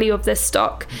up the value of this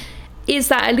stock, is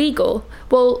that illegal?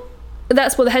 Well,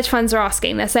 that's what the hedge funds are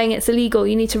asking. They're saying it's illegal.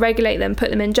 You need to regulate them, put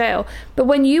them in jail. But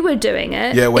when you were doing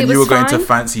it, when you were going to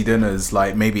fancy dinners,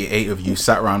 like maybe 8 of you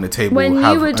sat around the table. When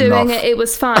you were doing it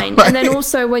was fine. And then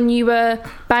also when you were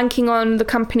banking on the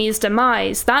company's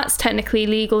demise, that's technically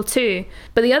legal too.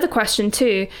 But the other question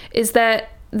too is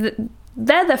that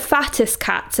they're the fattest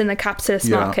cats in the capitalist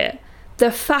market.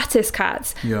 The fattest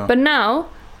cats. Yeah. But now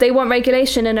they want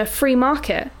regulation in a free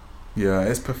market. Yeah,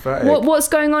 it's pathetic. What's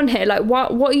going on here? Like,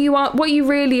 what are you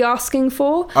really asking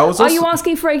for? Are you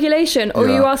asking for regulation, or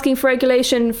are you asking for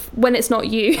regulation when it's not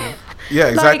you? Yeah,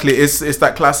 exactly. It's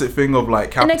that classic thing of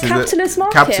like in a capitalist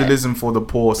market. Capitalism for the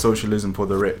poor, socialism for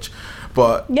the rich.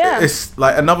 But it's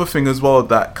like another thing as well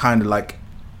that kind of like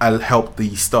helped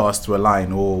the stars to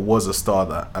align, or was a star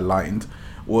that aligned,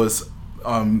 was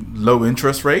low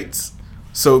interest rates.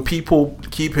 So people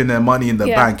keeping their money in the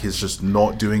bank is just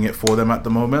not doing it for them at the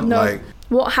moment. No. Like,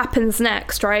 what happens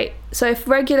next, right? So if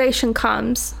regulation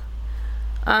comes,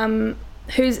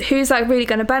 who's like really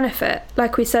going to benefit?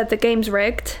 Like we said, the game's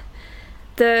rigged.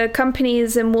 The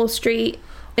companies in Wall Street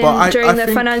during the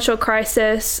financial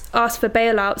crisis asked for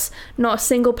bailouts. Not a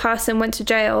single person went to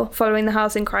jail following the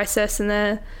housing crisis and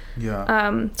the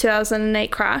 2008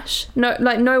 crash.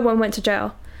 No one went to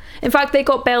jail. In fact, they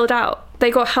got bailed out. They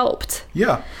got helped.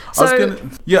 Yeah.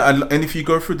 And if you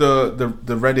go through the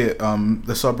Reddit,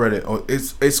 the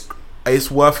subreddit,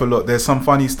 it's worth a look. There's some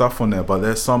funny stuff on there, but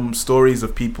there's some stories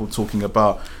of people talking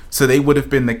about. So they would have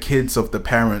been the kids of the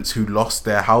parents who lost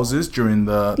their houses during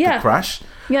the crash.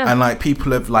 Yeah. And like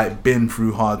people have like been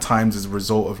through hard times as a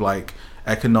result of like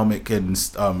economic and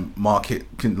market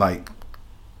like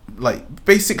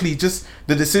basically just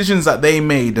the decisions that they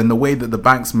made and the way that the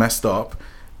banks messed up.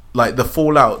 Like the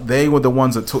fallout, they were the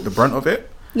ones that took the brunt of it.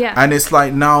 Yeah. And it's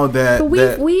like now But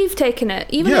we've taken it.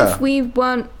 Even if we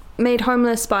weren't made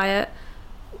homeless by it,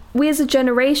 we as a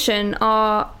generation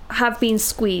have been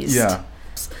squeezed. Yeah.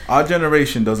 Our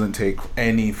generation doesn't take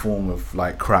any form of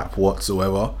like crap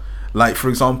whatsoever. Like, for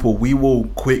example, we will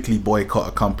quickly boycott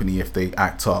a company if they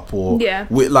act up, or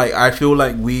I feel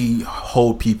like we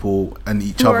hold people and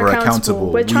each other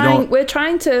accountable. We're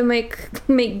trying to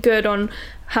make good on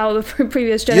how the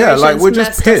previous generations like we're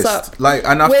just pissed. Us up. Like,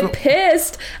 and we're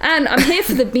pissed, and I'm here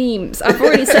for the memes. I've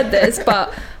already said this,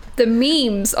 but the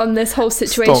memes on this whole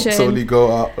situation slowly go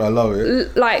up. I love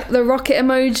it. Like the rocket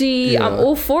emoji, I'm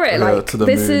all for it. Like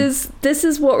this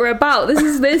is what we're about.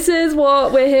 This is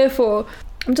what we're here for.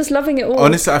 I'm just loving it all.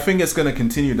 Honestly, I think it's going to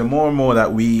continue. The more and more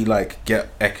that we like get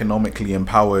economically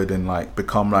empowered and like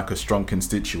become like a strong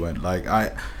constituent, like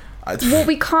what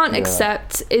we can't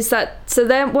accept is that. So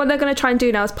then, what they're going to try and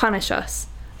do now is punish us.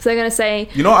 So they're going to say,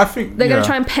 I think they're going to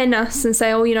try and pen us and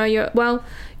say,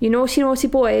 you naughty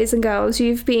boys and girls,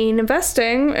 you've been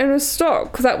investing in a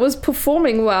stock that was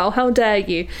performing well. How dare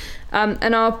you?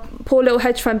 And our poor little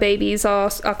hedge fund babies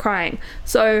are crying.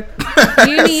 So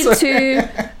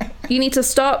you need to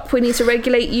stop. We need to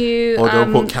regulate you. Or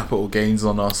they'll put capital gains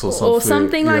on us or something. Or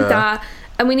something like that.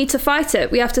 And we need to fight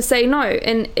it. We have to say no.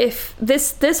 And if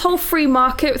this whole free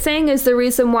market thing is the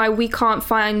reason why we can't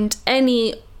find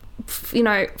any,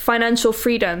 financial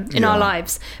freedom in our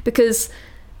lives, because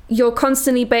you're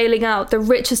constantly bailing out the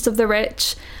richest of the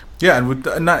rich. Yeah,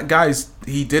 and that guys,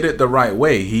 he did it the right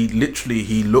way. He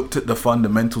looked at the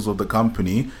fundamentals of the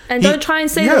company. And don't try and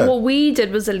say that what we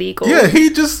did was illegal. Yeah, he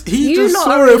just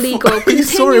saw it illegal. He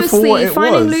saw it for what it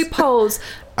finding was. Loopholes.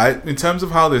 In terms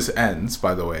of how this ends,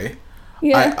 by the way,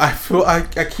 yeah. I feel I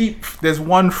keep, there's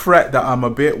one threat that I'm a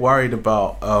bit worried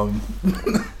about,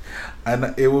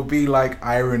 and it will be like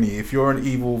irony if you're an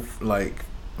evil, like,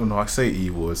 well, no, I say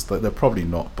evil, it's like they're probably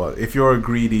not, but if you're a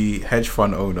greedy hedge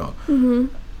fund owner,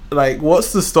 like,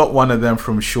 what's to stop one of them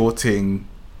from shorting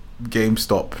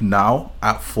GameStop now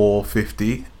at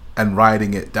 450 and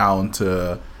riding it down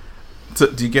to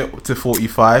do you get to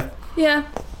 45? Yeah,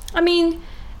 I mean,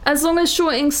 as long as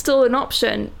shorting's still an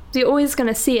option, you're always going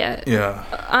to see it. Yeah.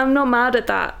 I'm not mad at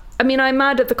that. I mean, I'm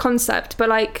mad at the concept, but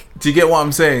like... Do you get what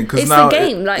I'm saying? It's now the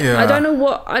game. I don't know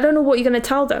what you're going to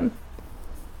tell them.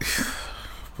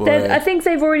 I think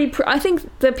they've already... I think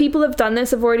the people who've done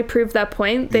this have already proved their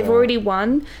point. They've already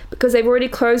won because they've already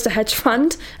closed a hedge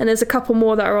fund, and there's a couple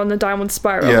more that are on the downward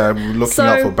spiral. Yeah, we're looking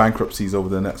out for bankruptcies over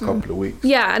the next couple of weeks.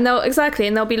 Yeah, and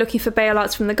they'll be looking for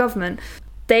bailouts from the government.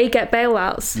 They get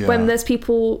bailouts when there's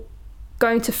people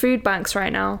going to food banks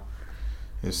right now.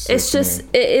 It's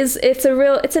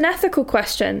an ethical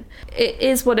question. It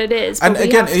is what it is. And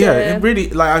again, it really,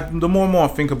 like, the more and more I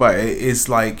think about it, it's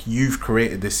like you've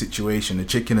created this situation. The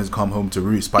chicken has come home to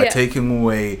roost by taking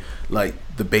away like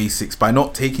the basics, by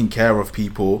not taking care of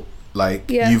people.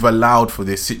 Like, you've allowed for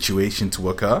this situation to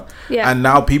occur, and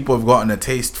now people have gotten a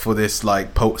taste for this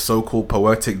like so-called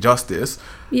poetic justice.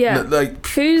 Yeah, like,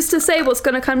 who's to say what's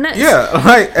going to come next? Yeah,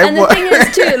 like, and the thing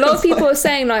is too, a lot of people are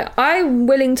saying like, I'm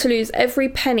willing to lose every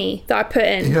penny that I put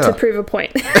in to prove a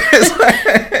point.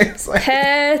 it's like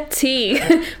petty,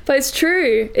 but it's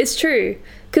true. It's true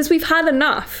because we've had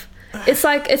enough. It's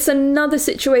like it's another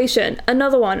situation,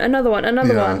 another one.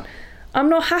 I'm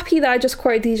not happy that I just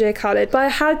quoted DJ Khaled, but I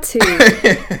had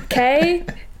to. Okay.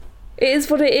 It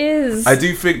is what it is. I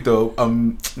do think though,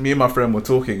 me and my friend were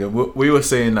talking and we were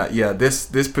saying that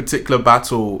this particular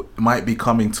battle might be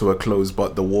coming to a close,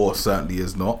 but the war certainly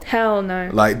is not. Hell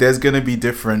no. Like, there's gonna be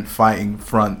different fighting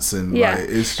fronts and like,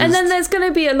 it's just... And then there's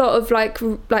gonna be a lot of like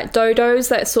dodos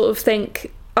that sort of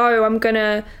think, oh, I'm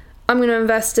gonna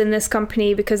invest in this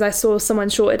company because I saw someone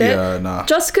shorted it. Yeah, nah.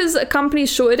 Just because a company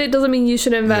shorted it doesn't mean you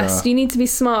should invest. You need to be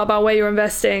smart about where you're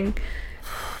investing.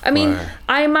 I mean,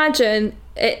 I imagine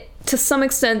it. To some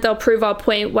extent, they'll prove our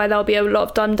point where there'll be a lot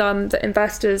of dum-dum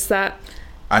investors that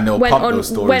and they'll pump those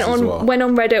stories as well. Went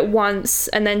on Reddit once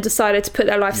and then decided to put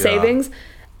their life savings.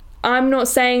 I'm not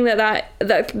saying that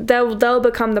they'll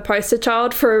become the poster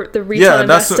child for the retail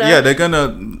investor. They're gonna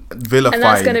vilify, and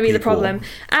that's going to be people. the problem.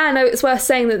 And it's worth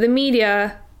saying that the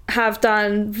media have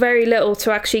done very little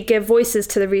to actually give voices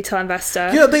to the retail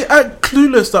investor. Yeah, they act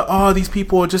clueless that these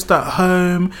people are just at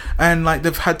home and like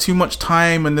they've had too much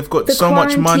time and they've got so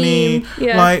much money.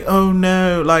 Yeah. Like, oh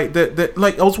no, like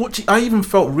like I was watching. I even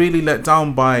felt really let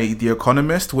down by The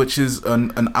Economist, which is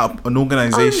an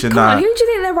organization who do you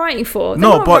think they're writing for? They're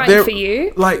not writing they're for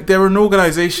you. Like, they're an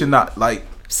organization that like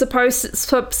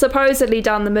supposedly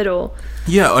down the middle.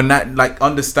 Yeah, and that like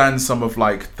understands some of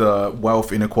like the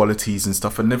wealth inequalities and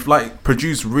stuff, and they've like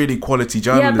produced really quality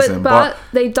journalism. Yeah, but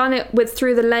they've done it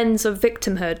through the lens of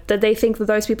victimhood, that they think that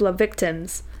those people are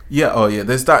victims. Yeah,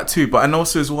 there's that too. But and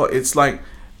also as well, it's like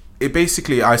it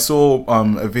basically. I saw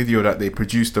a video that they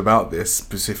produced about this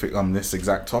specific this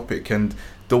exact topic, and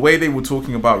the way they were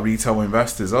talking about retail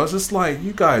investors, I was just like,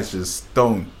 you guys just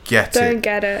don't get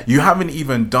it. You haven't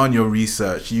even done your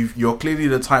research. You're clearly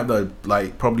the type that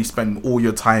like probably spend all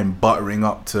your time buttering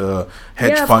up to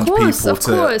hedge fund people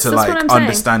to like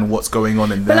understand what's going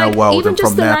on in their world and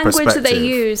from their perspective.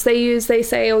 Even just the language that they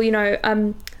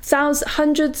say,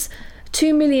 hundreds,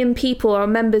 2 million people are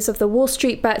members of the Wall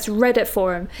Street Bets Reddit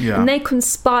forum, and they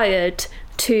conspired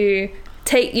to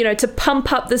to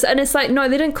pump up this, and it's like, no,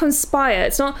 they didn't conspire.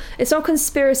 It's not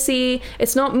conspiracy.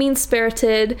 It's not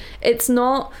mean-spirited. It's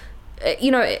not,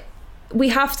 we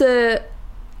have to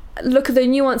look at the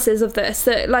nuances of this,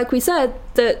 that like we said,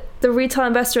 that the retail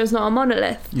investor is not a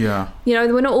monolith. We're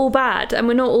not all bad and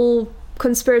we're not all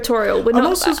conspiratorial. We're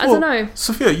not, I don't know.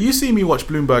 Sophia, you see me watch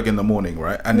Bloomberg in the morning,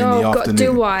 right? And in the afternoon.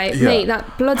 Do I? Mate,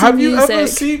 that bloody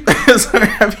music.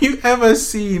 Have you ever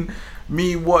seen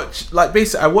me watch, like,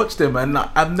 basically I watched them and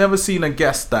I've never seen a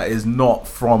guest that is not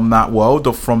from that world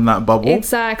or from that bubble.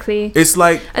 Exactly. It's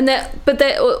like, and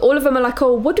all of them are like,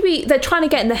 oh, they're trying to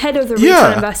get in the head of the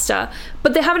retail investor,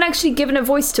 but they haven't actually given a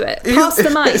voice to it. Pass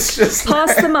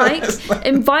the mic,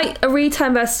 invite a retail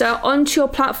investor onto your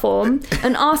platform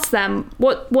and ask them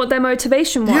what their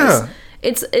motivation was.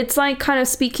 it's like kind of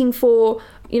speaking for,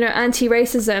 you know,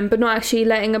 anti-racism, but not actually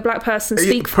letting a black person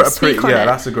speak on it. Yeah,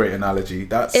 that's a great analogy.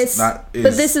 That is. But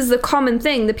this is the common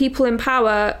thing. The people in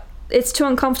power, it's too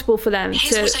uncomfortable for them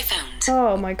Here's what I found.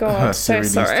 Oh my god, so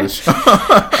sorry.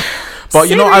 But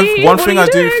you know, Siri, one thing I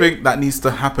do doing? think that needs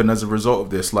to happen as a result of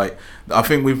this, like I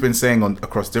think we've been saying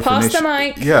across different Pass the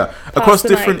mic. across the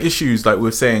different mic. issues, like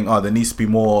we're saying, there needs to be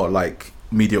more like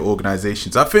media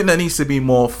organizations. I think there needs to be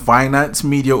more finance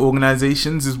media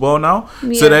organizations as well now.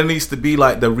 Yeah. So there needs to be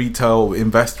like the retail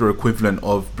investor equivalent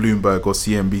of Bloomberg or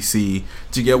CNBC.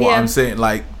 Do you get what I'm saying?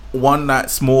 Like one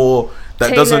that's more that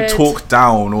Tailored. doesn't talk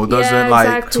down or doesn't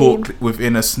exactly. talk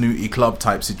within a snooty club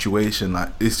type situation. Like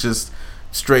it's just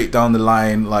straight down the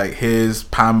line, like here's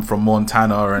Pam from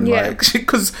Montana, and like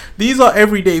because these are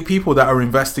everyday people that are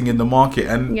investing in the market,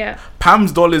 and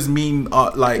Pam's dollars mean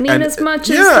as much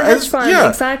as the hedge fund.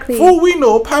 Exactly. For all we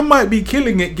know, Pam might be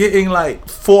killing it, getting like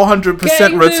 400%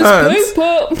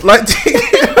 returns. Like, do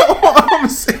you know what I'm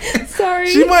saying? Sorry,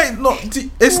 she might not.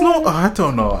 It's not. I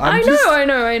don't know.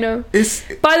 I know. It's.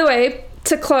 By the way,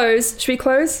 to close, should we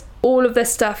close? All of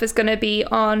this stuff is going to be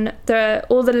on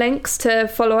all the links to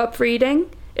follow up reading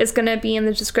is going to be in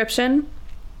the description.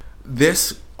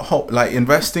 This whole, like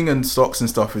investing in stocks and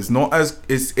stuff is not as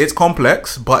it's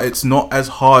complex, but it's not as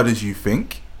hard as you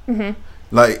think. Mm-hmm.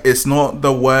 Like it's not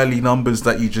the whirly numbers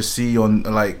that you just see on,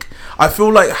 like, I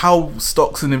feel like how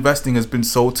stocks and investing has been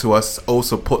sold to us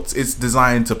also it's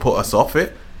designed to put us off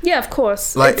it. Yeah, of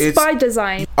course. Like it's by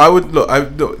design. I would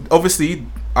obviously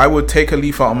I would take a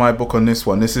leaf out of my book on this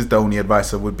one. This is the only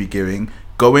advice I would be giving.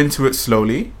 Go into it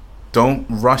slowly. Don't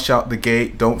rush out the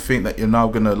gate. Don't think that you're now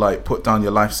going to like put down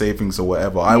your life savings or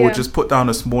whatever. I would just put down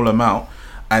a small amount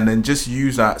and then just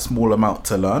use that small amount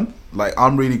to learn. Like,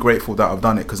 I'm really grateful that I've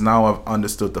done it because now I've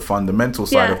understood the fundamental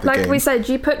side of the game. Yeah, like we said,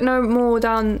 you put no more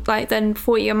down like than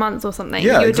 40 a month or something.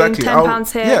 Yeah, you were exactly. doing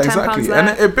 £10 here, £10 there.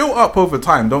 And it built up over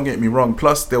time, don't get me wrong.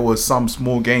 Plus, there was some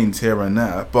small gains here and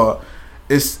there. But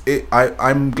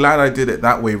I'm glad I did it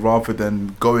that way rather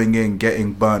than going in,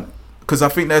 getting burnt. Because I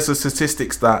think there's a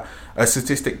statistic that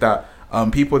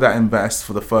people that invest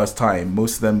for the first time,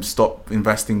 most of them stop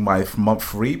investing by month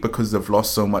 3 because they've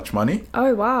lost so much money.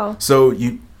 Oh, wow. So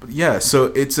so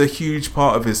it's a huge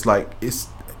part of it's like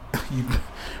you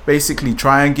basically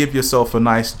try and give yourself a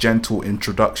nice gentle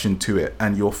introduction to it,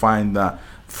 and you'll find that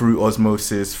through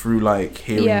osmosis, through like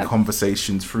hearing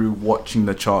conversations, through watching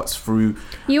the charts, through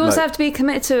you also have to be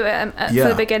committed to it for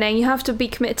the beginning. You have to be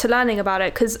committed to learning about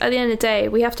it, because at the end of the day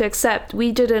we have to accept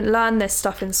we didn't learn this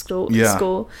stuff in school,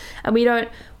 and we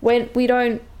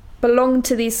don't belong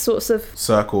to these sorts of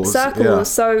circles.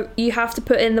 So you have to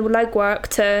put in the legwork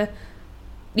to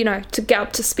get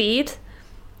up to speed.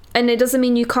 And it doesn't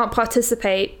mean you can't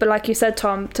participate, but like you said,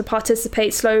 Tom, to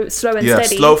participate slow and steady. Yeah,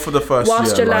 slow for the first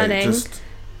whilst year, you're learning.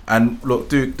 And look,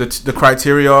 dude, the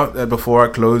criteria before I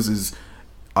close is: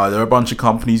 are there a bunch of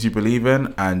companies you believe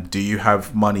in, and do you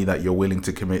have money that you're willing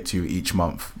to commit to each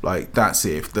month? Like, that's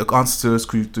it. If the answer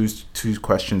to those two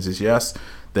questions is yes,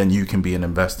 then you can be an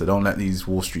investor. Don't let these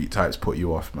Wall Street types put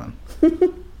you off, man.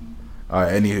 All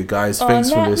right, anywho, guys,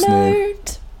 thanks for listening.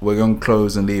 We're gonna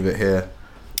close and leave it here.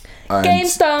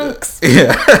 GameStonks.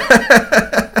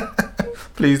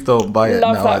 Please don't buy it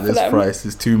now at this price.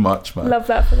 It's too much, man. Love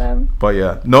that for them. But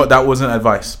yeah, no, that wasn't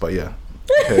advice. But yeah,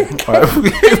 okay. All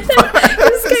right.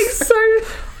 This getting so.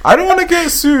 I don't want to get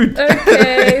sued.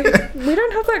 Okay, we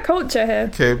don't have that culture here.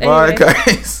 Okay, bye,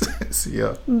 guys. See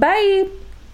ya. Bye.